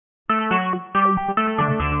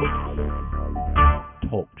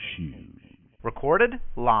Recorded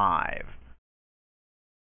live.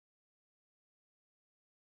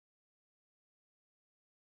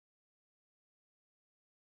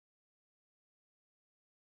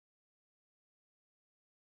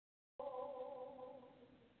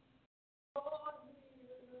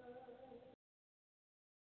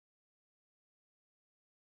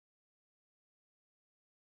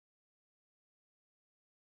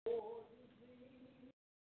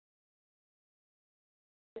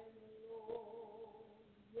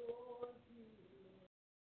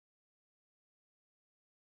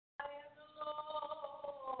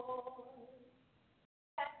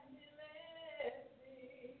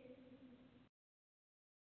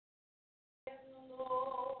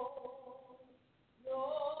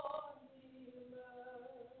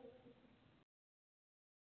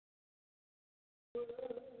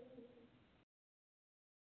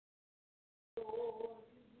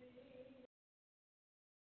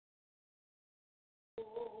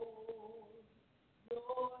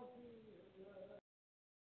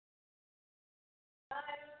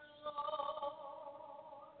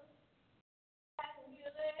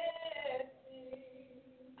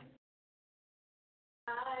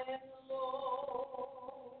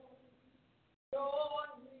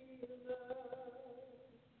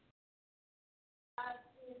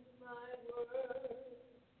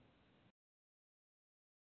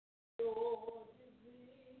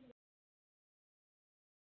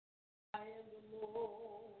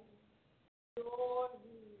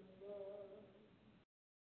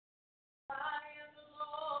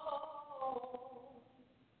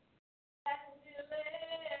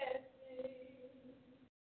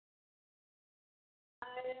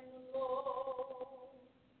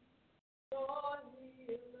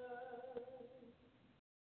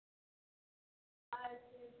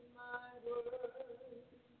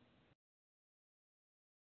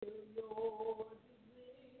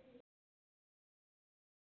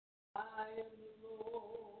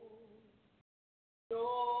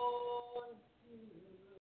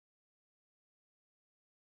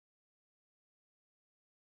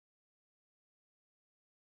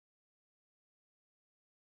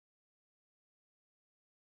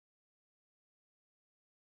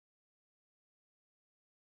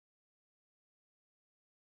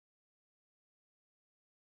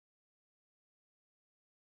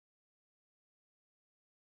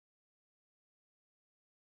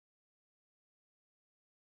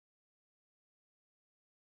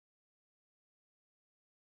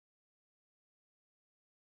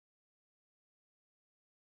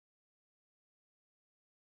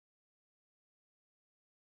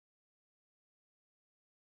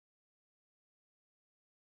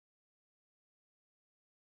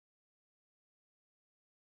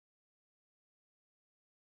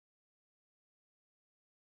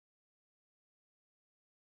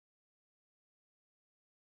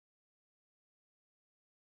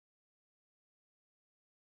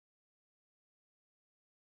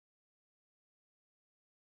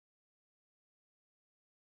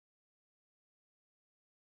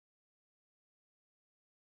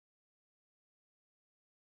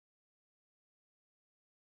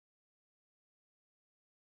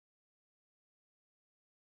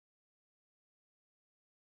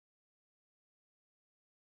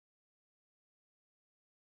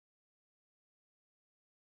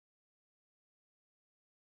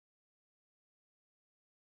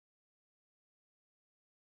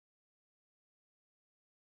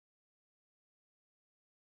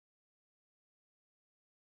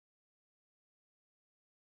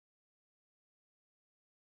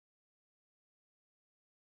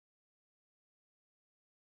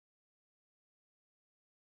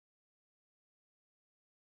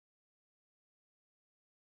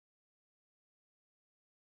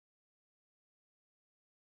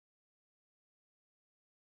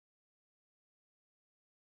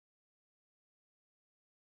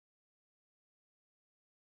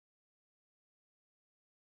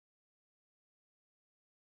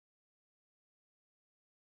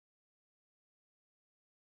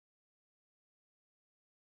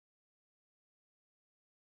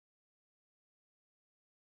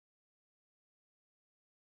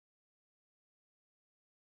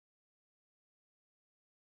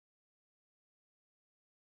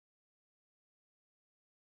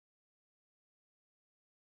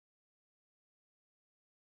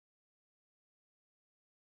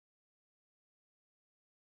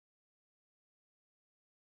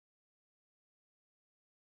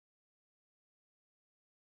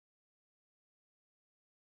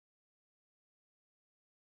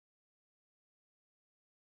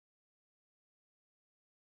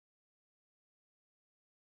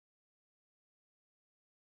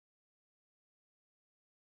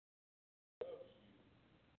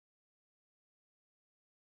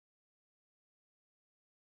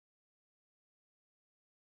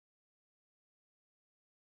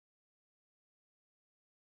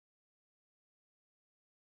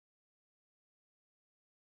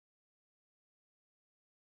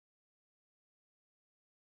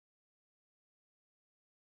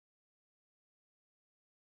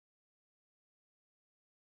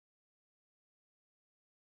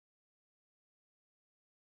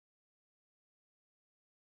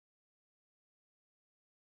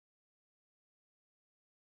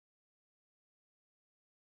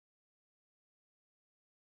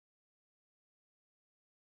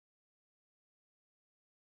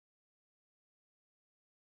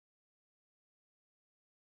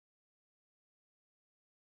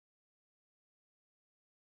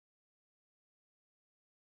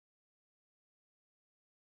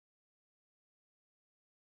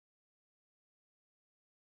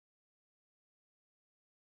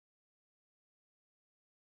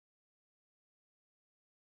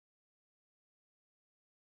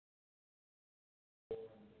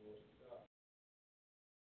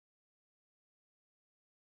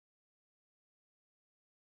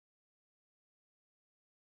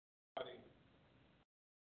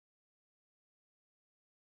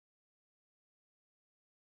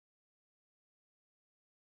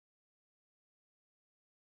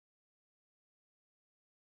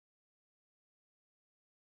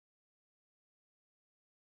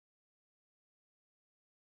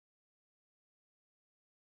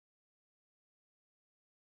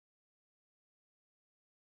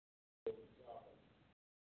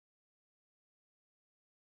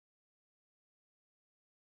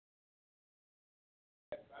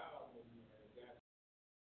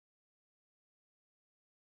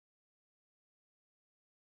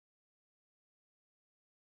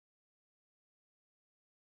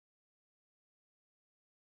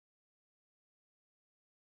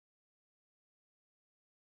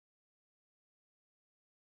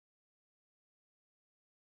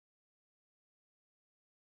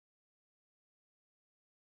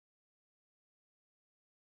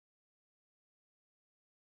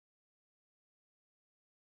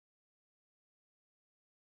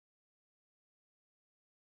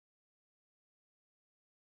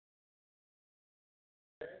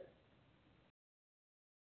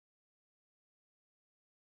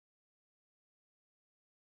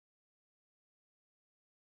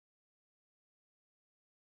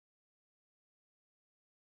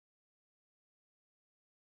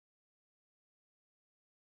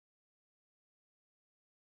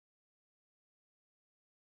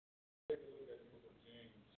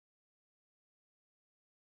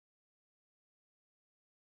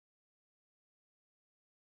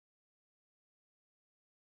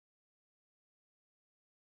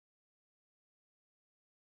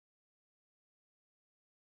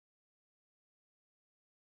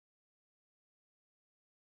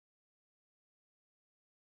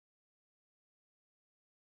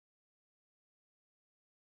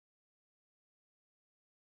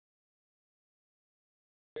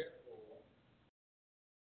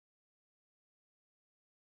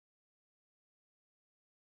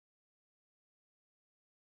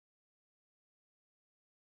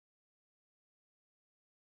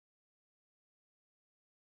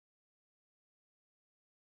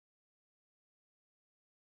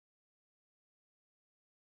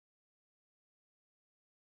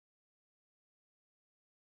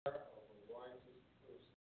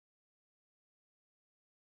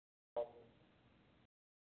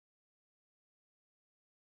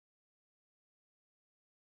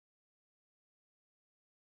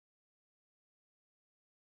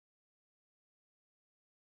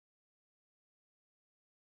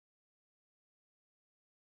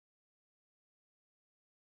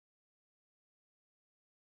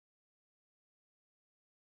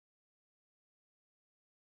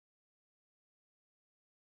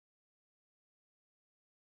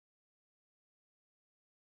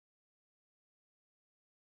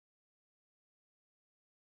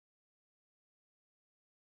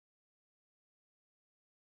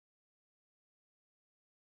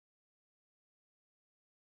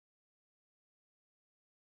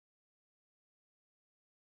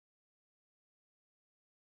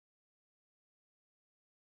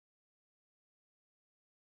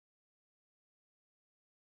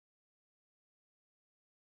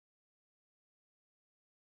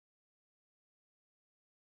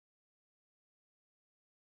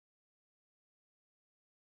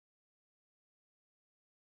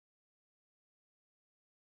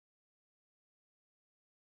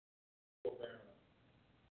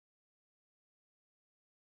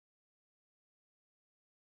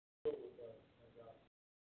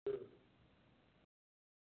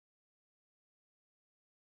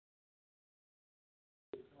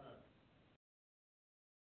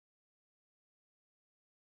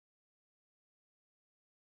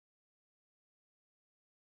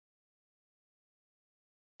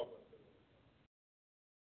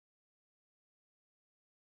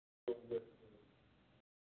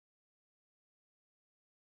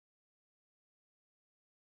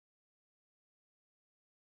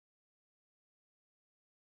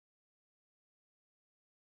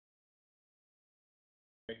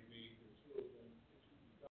 be the children that you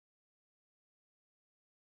desire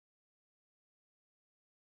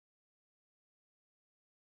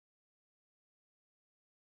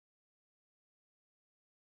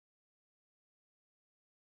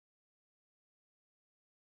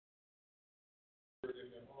in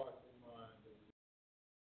their hearts and minds.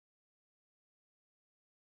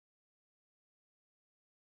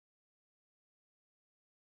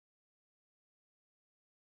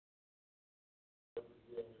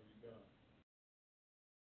 Will be done.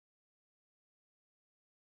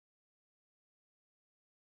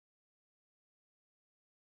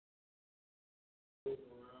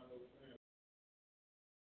 Around those families.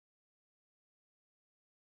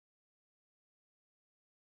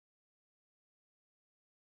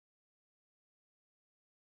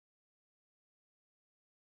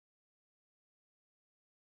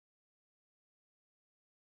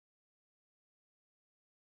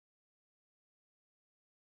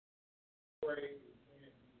 Pray, we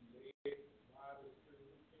can't be led by the Spirit.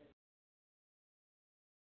 We can't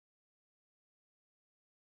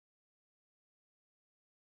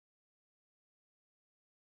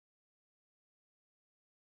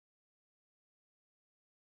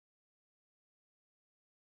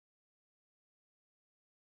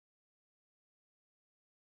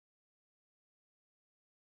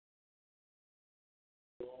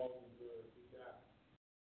all deserve to die.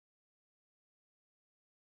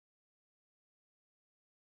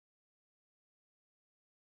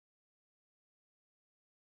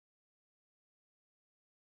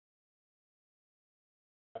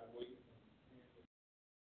 Wait.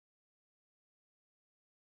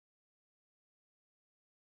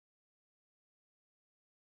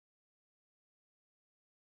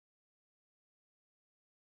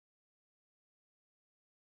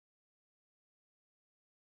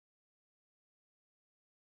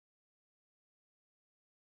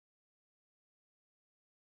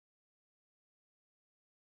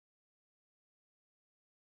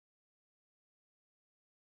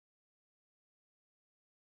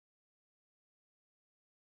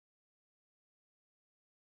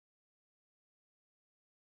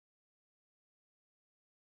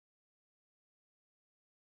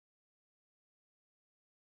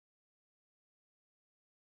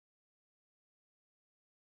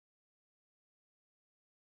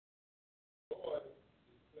 Lord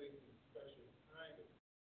is placing special kind of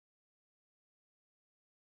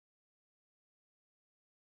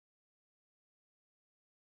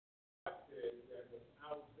God says that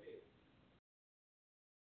without this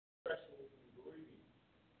special ingredient,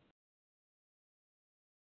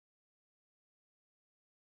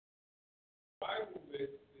 Bible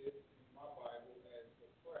lists this in my Bible as the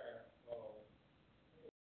prayer of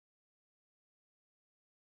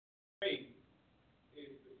faith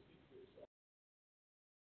is the secret sauce.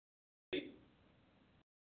 Faith,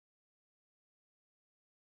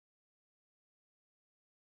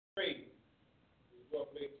 faith is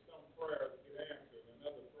what makes some prayers get answered and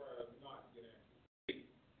other prayers not get answered. Faith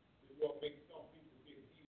is what makes some people get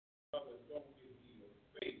healed and others don't get healed.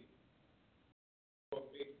 Faith is what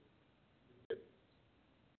makes the difference.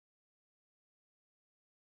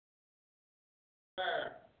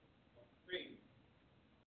 Prayer of faith.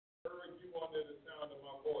 I heard you under the sound of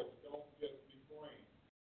my voice. Don't just be praying.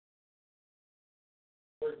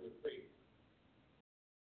 Pray with faith.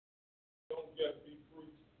 Don't just be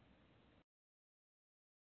preaching.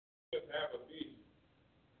 Just have a vision.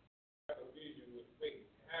 Have a vision with faith.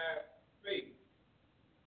 Have faith.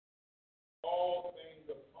 All things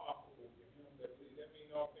are possible to him that believes. That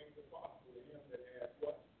means all things are possible to him that has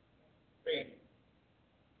what? Faith.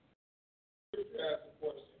 Scripture asks a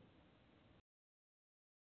question.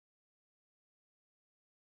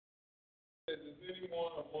 It says, is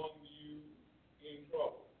anyone among you in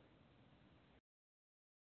trouble?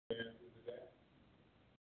 The answer to that.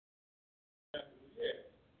 The answer is yes.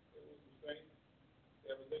 There was some saints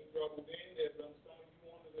that was in trouble then. There's some of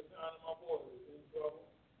you under the sound of my voice is in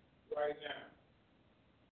trouble right now.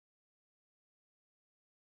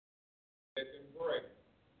 Let them pray.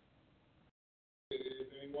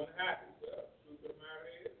 Is anyone happy? Well, truth of the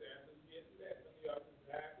matter is, the answer is yes to that. Some of y'all is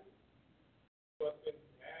happy. Some of us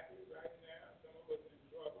is happy right now. Some of us in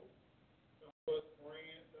trouble. Some of us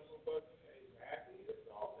praying. Some of us is happy. It's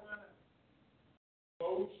all kind of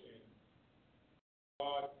emotions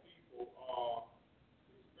God's people are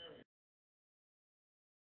experiencing.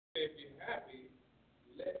 If you're happy,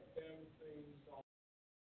 let them sing songs.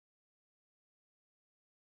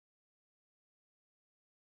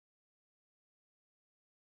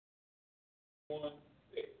 One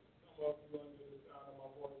sick. Some of you under the sound of my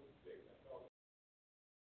voice is sick. That's all.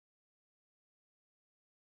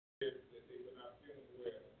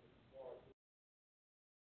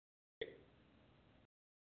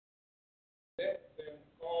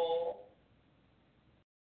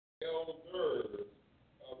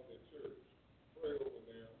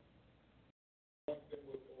 anoint them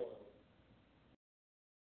with oil.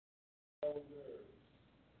 Elders,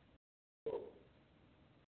 so,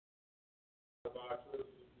 out of our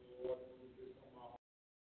churches, the Lord moved this on my heart.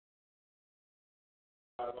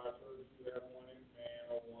 Out of our churches, you have one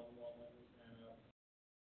man or one woman who stand up.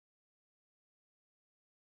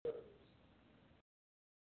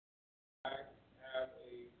 I have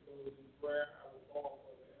a closing prayer. I will call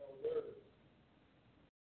for the elders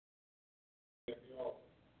at the altar.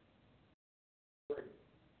 Pray.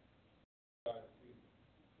 God, see.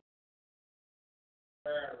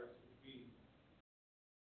 Prayer is to be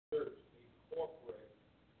church, a corporate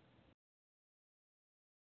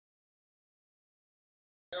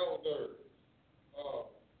elders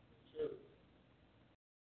of the church.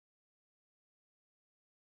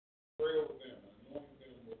 Pray over them, anoint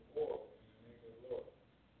them with oil in the name of the Lord.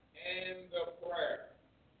 And the prayer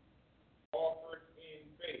offered in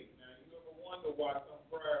faith. Now, you ever wonder why some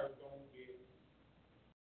prayers don't get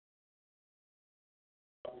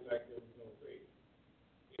probably like there was no faith?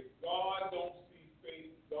 If God don't see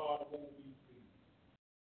faith, God won't be pleased.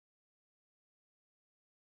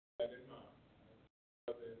 That in mind.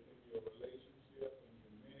 Whether it's in your relationship, in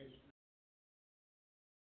your ministry,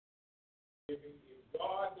 if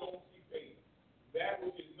God don't see faith, that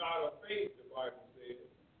which is not of faith, the Bible says,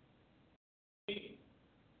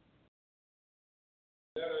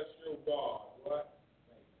 let us show God what?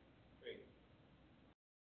 Faith.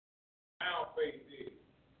 Now faith is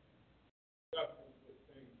substance of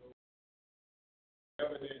things,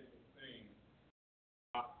 evidence of things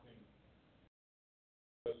not seen.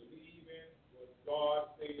 Believing what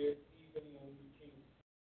God says even when we can't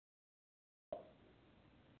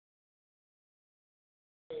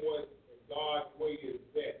see what God's way is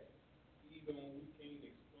best, even when we can't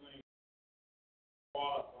explain,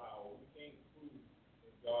 qualify, or we can't prove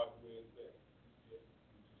that God's way is best. We just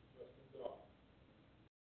trust in God.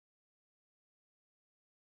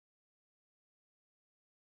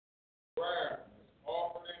 Prayer is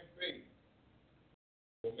offered in faith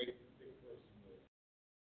will make the sick person well.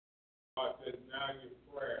 God says, now your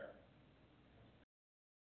prayer.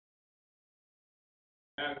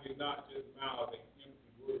 Now you're not just mouthing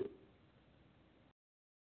empty words.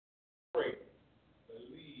 Pray,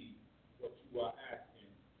 believe what you are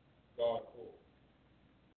asking God for.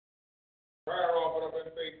 Prayer offered up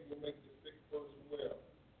in faith will make the sick person well.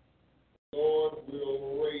 The Lord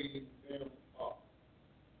will raise them up.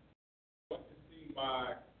 I want to see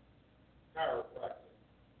my chiropractor.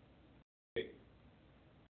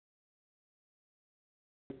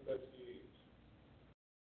 Such is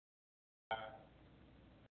my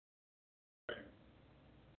friend.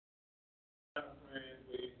 Not friends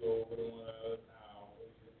where you go over to one another's house.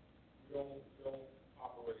 We don't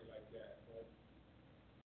operate like that. But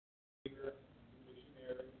believer,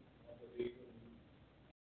 missionary, unbeliever,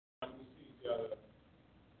 we see each other.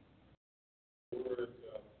 Words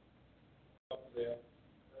of uplift,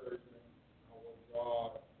 encouragement, what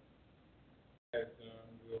God has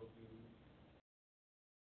done, will do.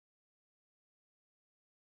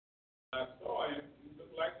 I saw him, he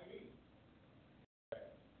looked like me.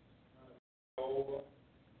 Over,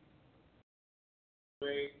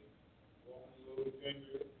 straight, walking a little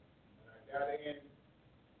ginger, and I got in,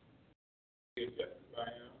 be adjusted by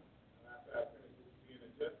him, and after I finished being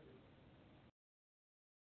adjusted,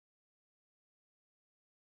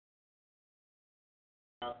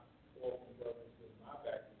 I walked up and said, my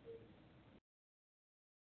back is hurting.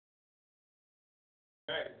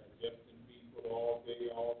 Imagine adjusting people all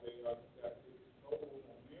day, I just got to take a toll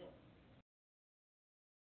on him.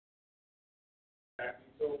 After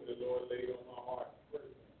he told me, the Lord laid on my heart to pray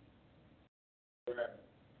for him. Grab me.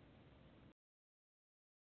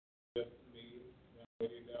 Just me,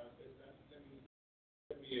 what he done, said, let me,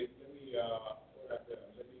 what I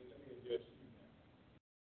done, let me adjust you now.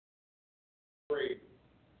 Pray.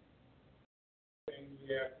 Things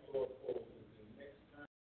we ask the Lord for is the next time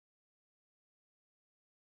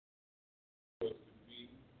was to be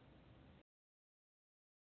in the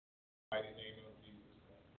mighty name of Jesus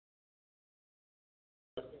Christ.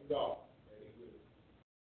 Trust in God that He will.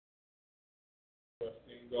 Trust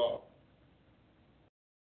in God.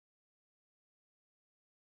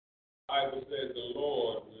 The Bible says the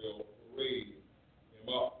Lord will raise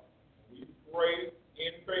him up. When we pray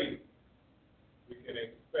in faith, we can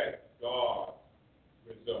expect God's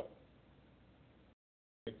result.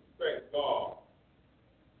 Expect God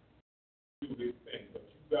to do His thing, but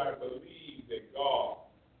you got to believe that God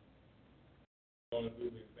is going to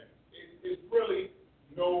do His thing. It's really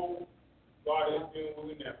no, God is dealing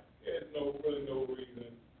with it now. There's really no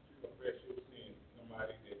reason to confess your sin to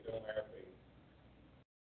somebody that don't have faith.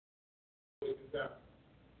 Wasting time.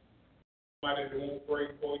 Somebody that won't pray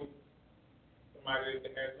for you. Somebody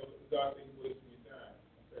that has no God that you wasting your time.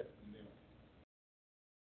 Confessing them.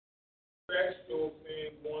 Confess your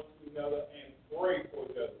sins one to another and pray for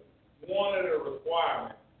each other. One of the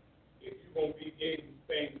requirements, if you're going to be getting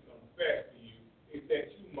things confessed to you, is that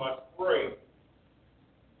you must pray.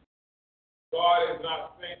 God has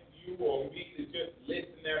not sent you or me to just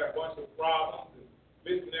listen at a bunch of problems and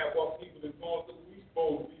listen at what people are going through. We're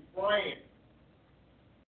supposed to be praying.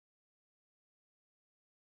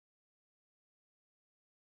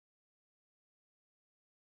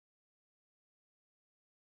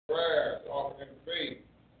 Prayers offered in faith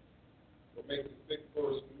will make the sick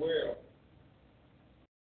person well.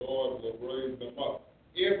 The Lord will raise them up.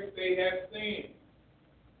 If they have sinned,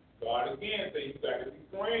 God again says you got to be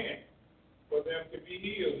praying for them to be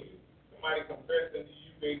healed. Somebody confessing to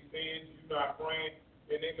you they sinned, you not praying,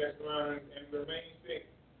 then they mess around and remain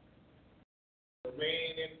sick.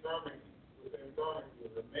 Remain in infirmity, with infirmity,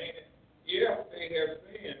 remain. If they have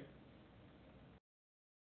sinned,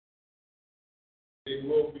 they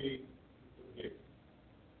will be forgiven.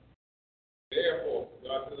 Therefore,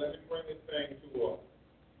 God said, let me bring this thing to a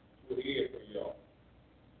head for y'all.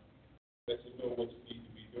 Let you know what you need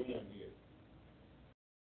to be doing here.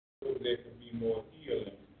 So there can be more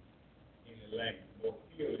healing in the land, more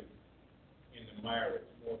healing in the marriage,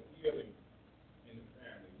 more healing in the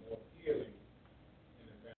family, more healing in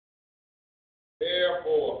the family.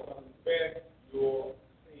 Therefore, confess your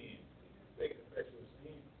sin. Say confess your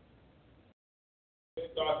sin.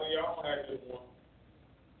 God said, y'all don't have just one.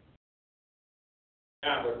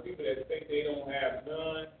 Now, but people that think they don't have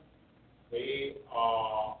none, they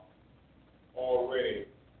are already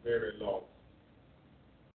very lost.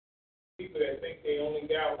 People that think they only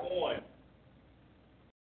got one,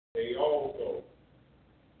 they also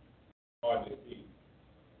are deceived.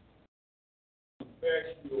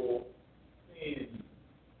 Confess your sins,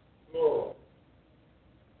 plural.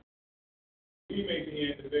 We may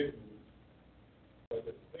be individuals, but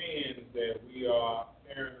the sins that we are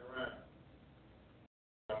carrying around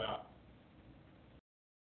are not.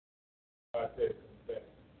 God said confess.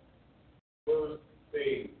 First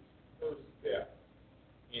stage, first step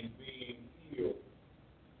in being healed,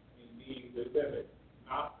 in being delivered,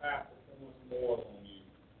 not after someone's more on you,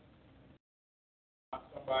 not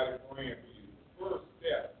somebody praying for you. The first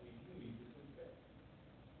step is you need to confess.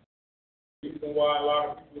 The reason why a lot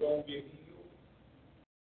of people don't get healed,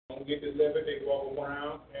 don't get delivered, they walk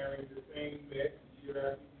around carrying the same mess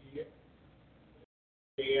year after year,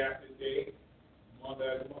 day after day, month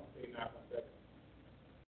after month, they're not confessing.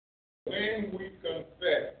 When we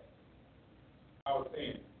confess our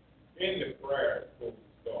sins, then the prayer is supposed to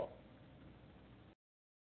start.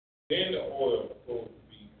 Then the oil is supposed to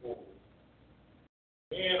be poured.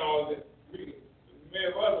 Then all this, many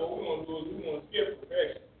of us, what we're going to do is we're going to skip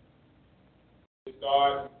confession. We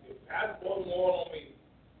start, Pastor, pour more on me.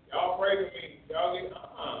 Y'all pray for me. Y'all get,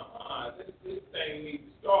 this thing needs to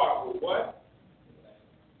start with what?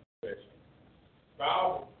 Confession.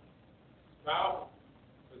 Powerful. Powerful.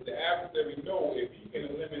 But the adversary knows if he can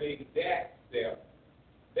eliminate that step,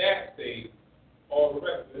 that stage, all the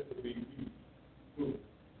rest of this will be used.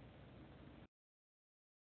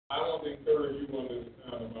 I want to encourage you under the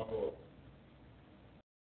sound of my voice.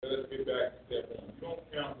 Let's get back to step one. You don't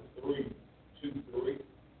count to 3, 2, 3.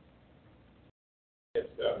 Step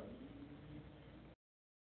 7.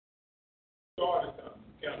 Start at something.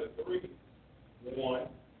 You count to 3, 1,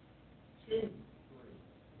 2, 3,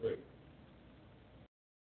 3.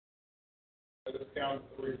 Let us count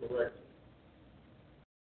to 3 correctly.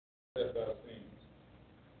 That's our sins.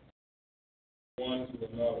 One to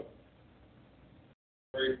another.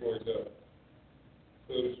 Pray for each other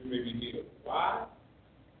so that you may be healed. Why?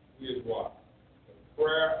 Here's why. The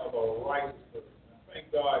prayer of a righteous person. I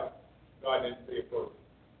thank God didn't say perfect.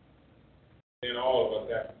 Then all of us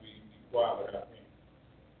have to be quiet with our hands.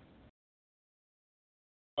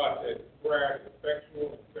 God said prayer is effectual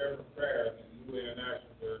and fervent prayers in the New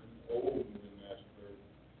International Version, Old New International Version.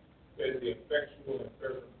 Says the effectual and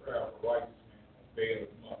fervent prayer of a righteous man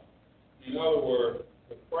availeth much. In other words,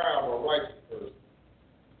 the prayer of a righteous person,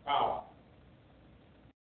 power.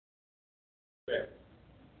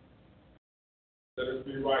 Let us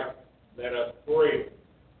be righteous. Let us pray.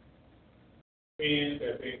 Sins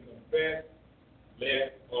have been confessed.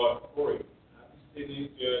 Let us pray. Not be sitting in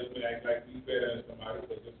judgment, act like you better than somebody,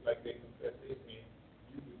 but just like they confess their sin,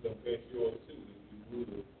 you can confess yours too if you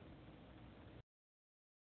would.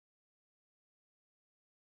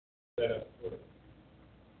 Let us pray.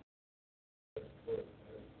 Let us pray.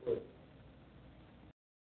 Let us pray.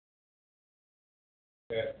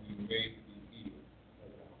 That we may be healed of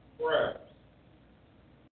our prayers.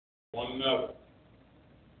 one another,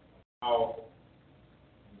 powerful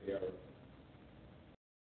in the earth.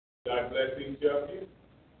 God bless each of you.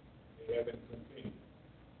 May heaven continue.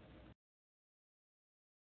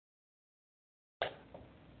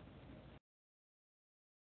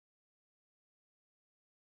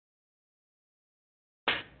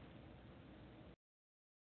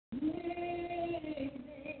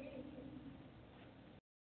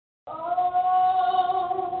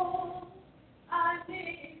 Oh, I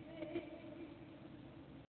need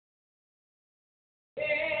thee.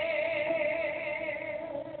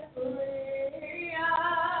 Every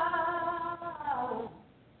hour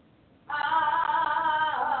I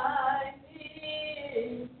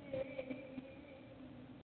need thee.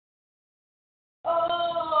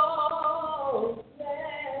 Oh, let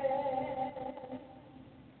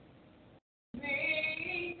me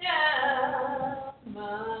now,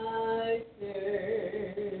 my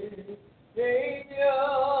Savior.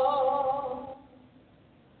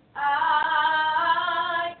 I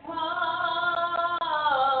come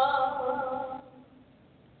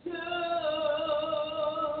to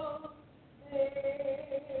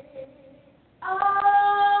thee. I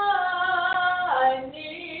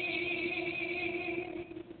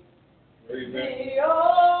need Amen. thee, oh,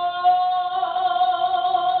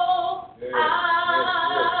 Yes, I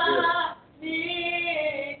yes.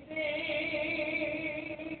 need thee.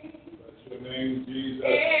 Bless your name, Jesus.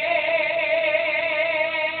 Every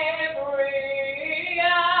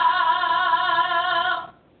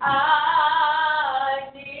hour I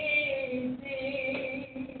need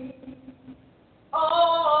thee.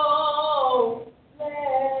 Oh, let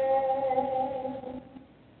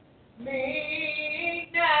me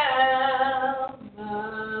now,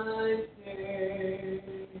 my Savior.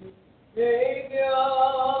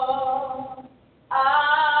 I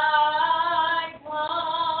come.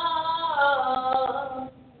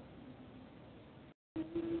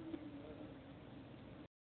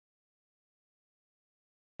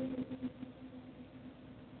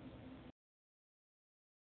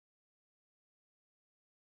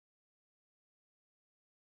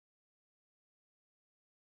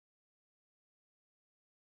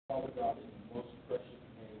 Father God, in the most precious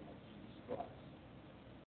name of Jesus Christ.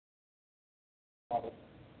 Father,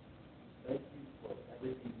 thank you for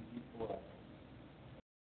everything you do for us.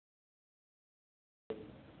 Who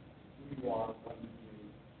you are, what you do,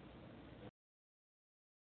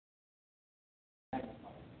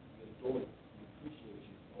 magnify you, we adore you, we appreciate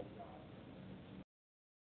you, oh God.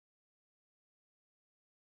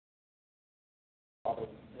 Father,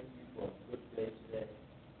 we thank you for a good day today.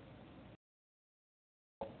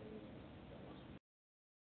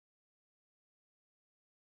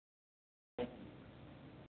 Thank you.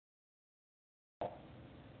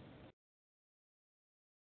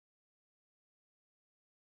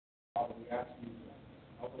 Father, we ask you to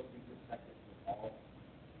help us be protected from all.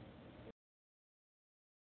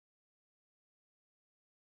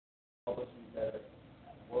 Help us be better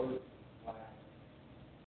at work, class,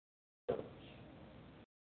 church.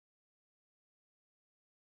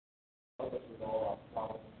 Help us with all our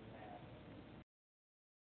problems we have.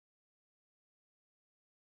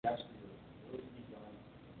 We ask for your will to be done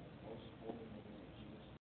in the most holy name of Jesus.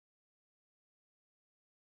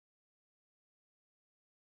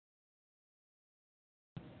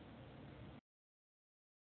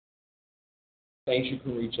 Thanks. You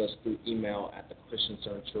can reach us through email at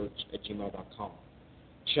thechristiancernchurch@gmail.com.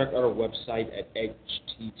 Check out our website at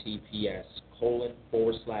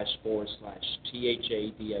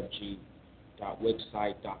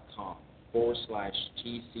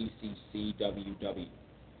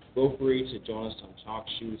Feel free to join us on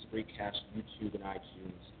TalkShoe, Spreecast, YouTube, and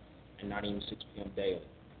iTunes at 9 a.m. 6 p.m. daily.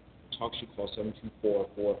 TalkShoe call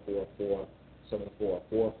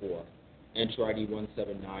 724-444-7444. Enter ID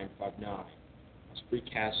 17959.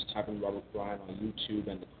 Spreecast, type in Robert Bryan on YouTube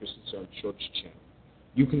and the Christian Center Church channel.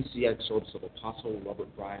 You can see excerpts of Apostle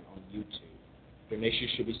Robert Bryan on YouTube.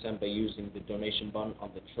 Donations should be sent by using the donation button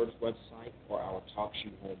on the church website or our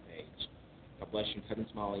TalkShoe homepage. God bless you and heaven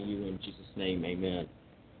smile on you. In Jesus' name, amen.